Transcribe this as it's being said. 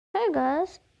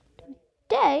guys,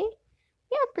 today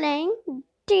we are playing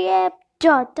DF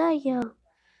Dota here.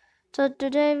 So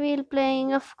today we'll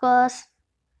playing, of course,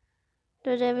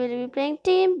 today we'll be playing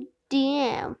Team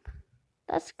DM.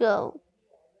 Let's go.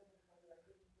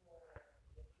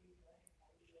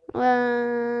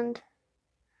 And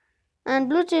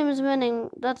blue team is winning.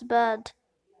 That's bad.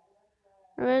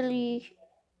 Really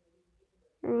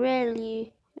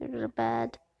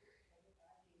bad.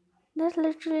 There's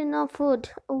literally no food.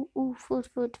 Oh,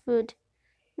 food.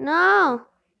 No.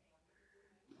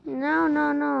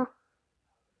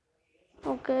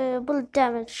 Okay, bullet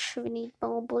damage. We need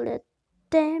more bullet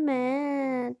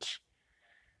damage.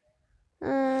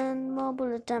 And more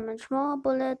bullet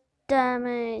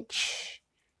damage.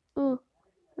 Ooh,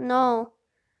 no.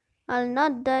 I'll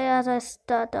not die as I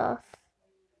start off.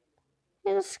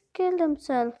 He just killed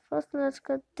himself. First, let's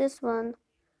get this one.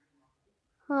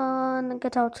 And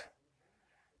get out.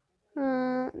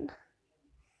 And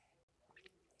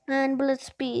bullet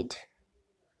speed.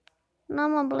 No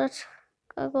more bullets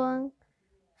are going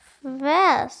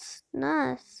fast.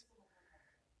 Nice.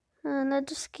 And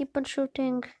let's just keep on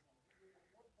shooting.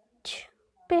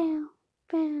 Bam.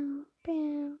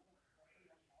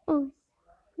 Ooh.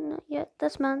 No, yeah,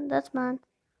 that's man. That's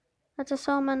a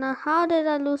Sawman. How did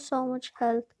I lose so much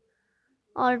health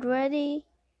already?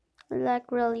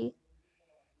 Like, really?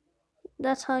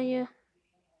 That's how you.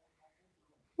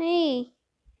 Hey!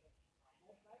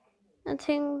 I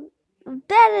think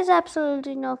there is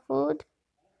absolutely no food.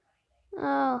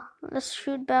 Oh, let's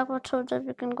shoot backward so that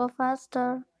we can go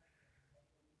faster.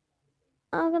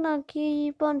 I'm gonna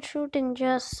keep on shooting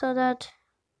just so that.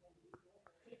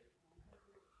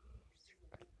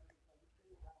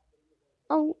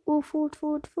 Oh, food.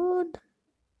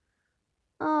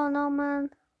 Oh no, man.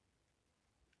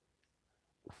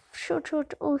 Shoot.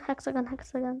 Oh,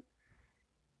 hexagon.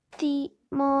 The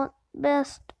more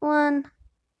best one.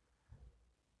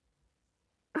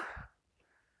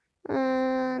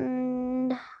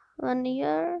 And one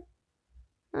here.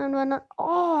 And one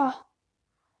on.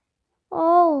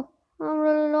 Oh, I'm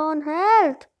really low on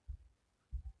health.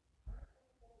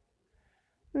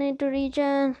 Need to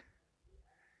regen.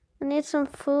 I need some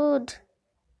food.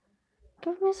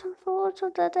 Give me some food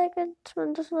so that I can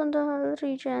just want the health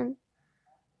regen.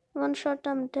 One shot,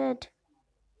 I'm dead.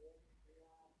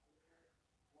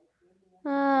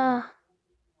 Ah.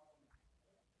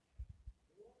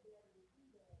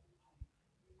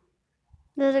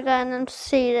 There's a guy named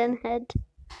Siren Head.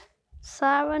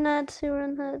 Siren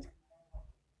Head.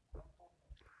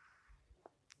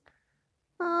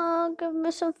 Oh, give me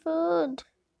some food.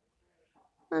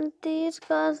 And these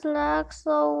guys lag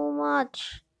so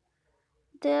much.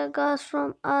 They're guys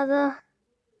from other.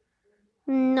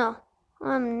 No,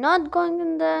 I'm not going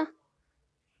in there.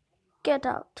 Get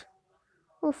out.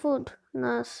 Oh, food.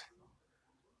 Nice.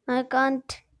 I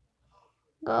can't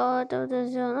go out of the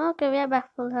zone. Okay, we are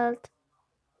back full health.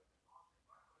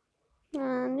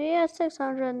 And we are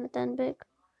 610 big.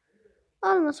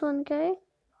 Almost 1k.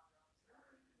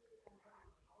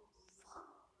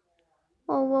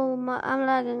 Oh, whoa, I'm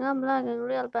lagging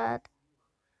real bad.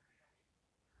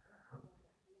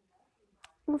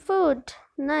 Food.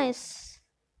 Nice.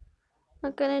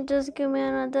 Now can you just give me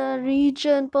another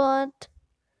regen pot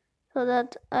so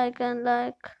that I can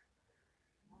like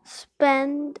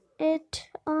spend it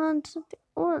on something?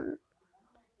 Oh,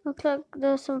 looks like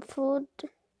there's some food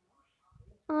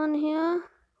on here.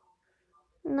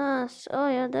 Nice. Oh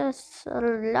yeah, there's a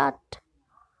lot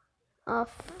of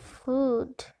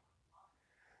food.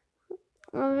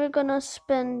 We're gonna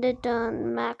spend it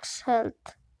on max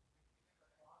health.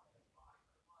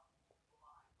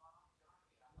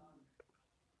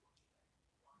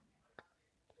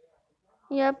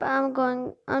 Yep, I'm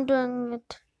doing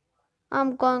it.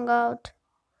 I'm going out.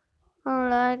 I don't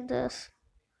like this.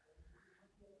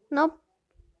 Nope.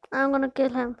 I'm gonna kill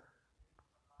him.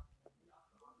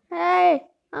 Hey!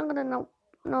 I'm gonna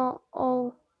no.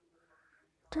 Oh.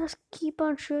 Just keep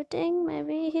on shooting.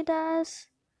 Maybe he dies.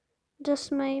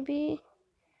 Just maybe.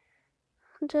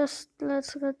 Just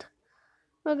let's get.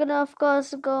 We're gonna of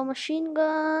course go machine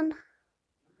gun.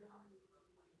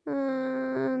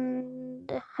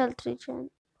 And health regen.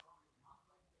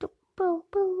 Boo.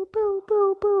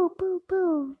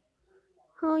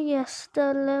 Oh yes,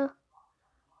 and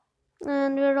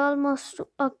we're almost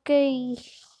okay.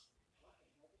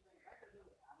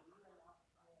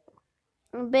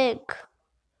 Big.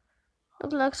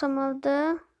 Look like some of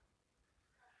the.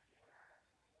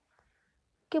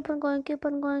 Keep on going.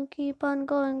 Okay,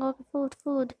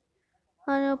 food.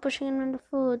 I know, pushing him into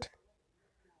food.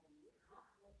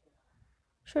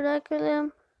 Should I kill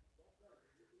him?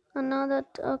 And now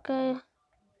that, okay,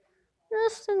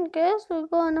 just in case we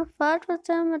go on a fight with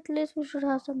them, at least we should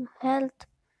have some health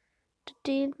to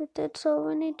deal with it. So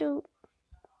we need to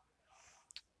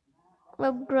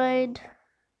upgrade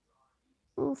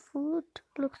food,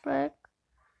 looks like.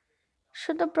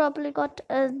 Should have probably got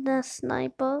a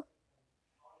sniper.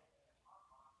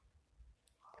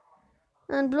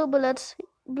 And blue bullets,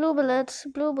 blue bullets,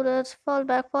 blue bullets, fall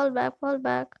back, fall back, fall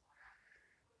back.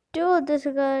 Dude, this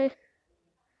guy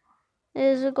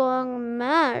is going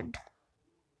mad.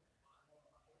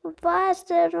 Why is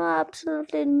there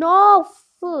absolutely no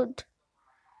food?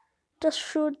 Just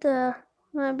shoot there.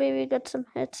 Maybe we get some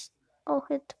hits. Oh,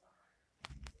 hit.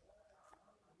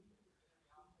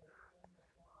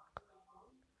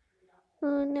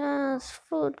 Oh, yes,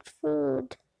 food,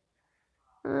 food.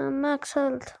 Max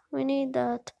health. We need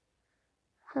that.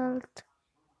 Health.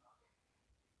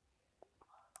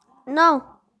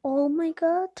 No. Oh my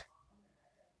god.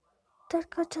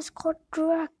 That guy just got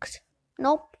wrecked.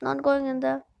 Nope, not going in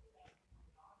there.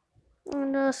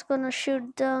 I'm just gonna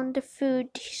shoot down the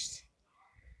foodies.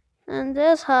 And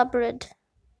there's hybrid.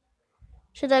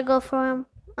 Should I go for him?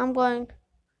 I'm going.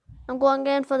 I'm going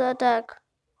in for the attack.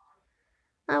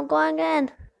 I'm going in.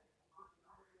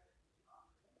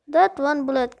 That one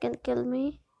bullet can kill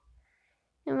me.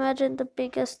 Imagine the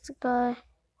biggest guy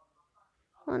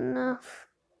on Earth.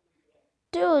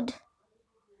 Dude,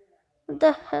 what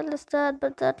the hell is that?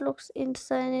 But that looks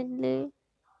insanely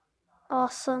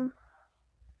awesome.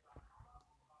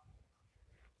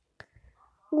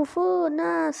 Woohoo,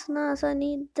 nice, nice, I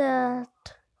need that.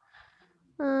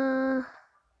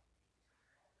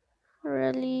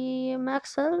 Really,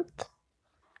 max health?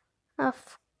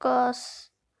 Of course.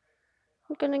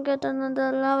 I'm gonna get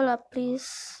another level up,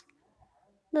 please.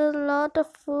 There's a lot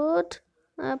of food.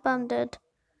 Yep, I'm dead.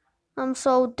 I'm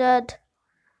so dead.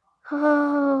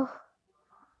 Oh,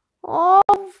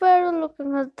 very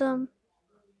looking at them.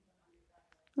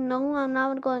 No, I'm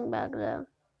not going back there.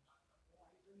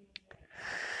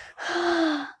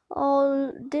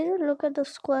 Oh, did you look at the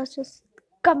squares just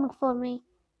coming for me?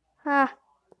 Ah,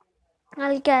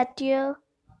 I'll get you.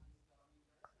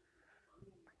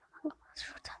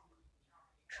 Shoot them.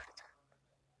 Shoot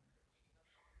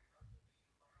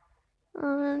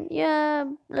them. Yeah,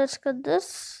 let's get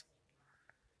this.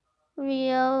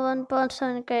 We are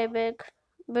 1.7k big.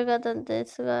 Bigger than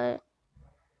this guy.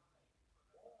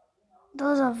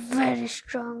 Those are very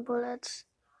strong bullets.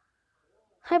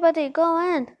 Hey buddy, go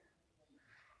in.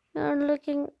 You're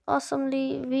looking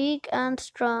awesomely weak and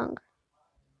strong.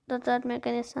 Does that make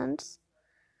any sense?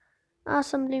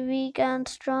 Awesomely weak and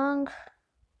strong.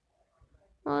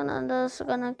 Oh no, that's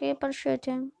gonna keep on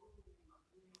shooting.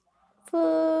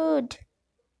 Food.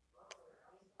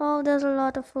 Oh, there's a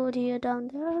lot of food here down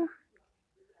there.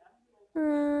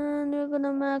 And we're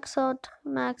gonna max out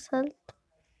max health.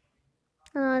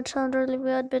 I know it sounds really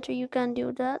weird, but you can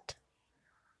do that.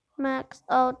 Max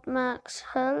out max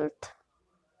health.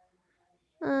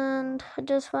 And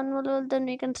just one more level, then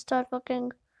we can start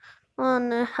working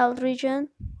on health regen.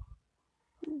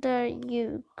 There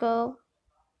you go.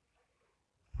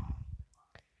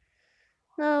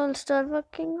 Now we'll start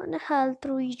working on health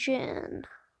regen.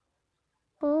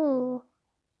 Oh,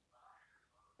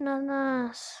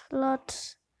 nice.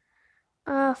 Lots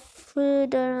of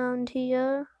food around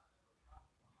here.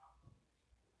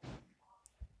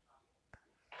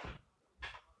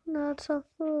 Lots of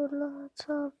food, lots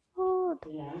of food.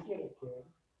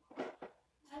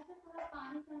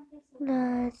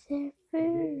 Lots of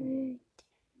food.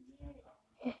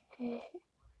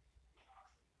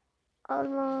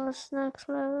 Almost next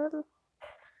level.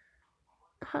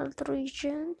 Health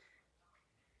regen.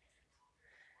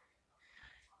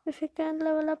 If you can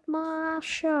level up more,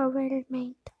 sure, well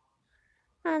mate.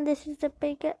 And this is the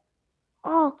biggest.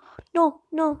 Oh, no,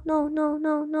 no, no, no,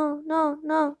 no, no, no,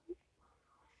 no.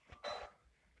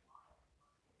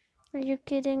 Are you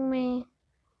kidding me?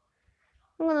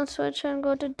 I'm gonna switch and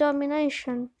go to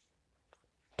domination.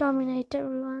 Dominate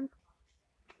everyone.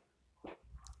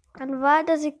 And why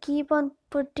does it keep on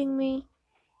putting me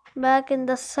back in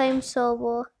the same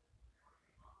server?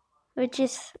 Which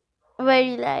is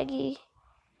very laggy.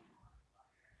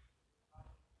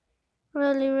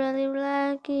 Really, really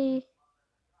laggy.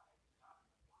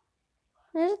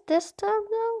 Is it this time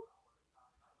though?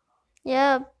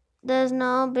 Yeah, there's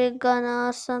no big gun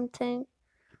or something.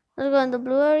 Let's go in the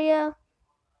blue area.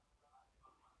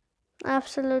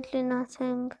 Absolutely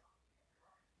nothing.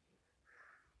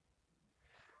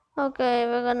 Okay,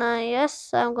 we're gonna,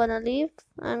 yes, I'm gonna leave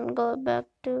and go back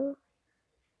to.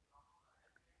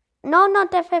 No,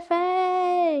 not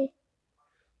FFA!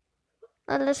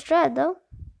 Let's try though.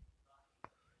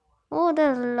 Oh,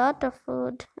 there's a lot of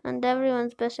food, and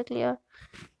everyone's basically a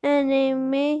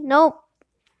enemy. Nope.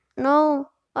 No.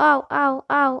 Ow, ow,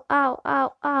 ow, ow,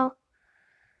 ow, ow.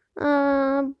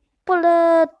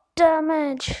 Bullet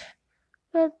damage.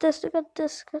 Get this, get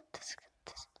this, get this, get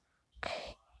this.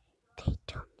 Okay. They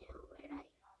don't know where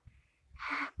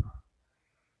I am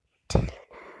till now.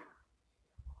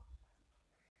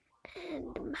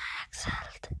 And max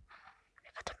health. I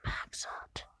got a max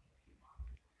out.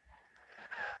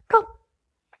 No.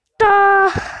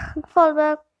 Fall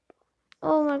back.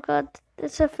 Oh my god.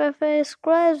 This FFA is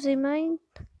crazy, man.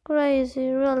 Crazy,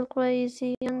 real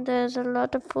crazy. And there's a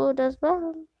lot of food as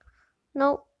well.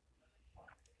 No.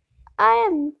 I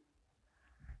am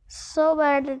so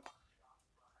bad at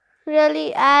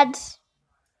really ads.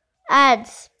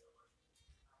 Ads.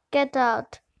 Get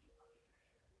out.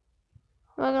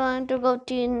 We're going to go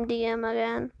Team DM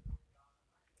again.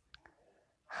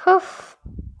 Well,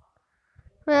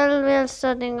 we're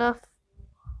starting off.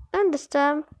 And this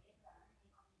time.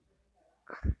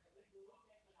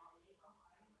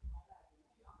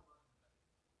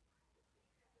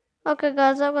 Okay,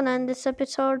 guys, I'm gonna end this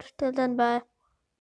episode. Till then, bye.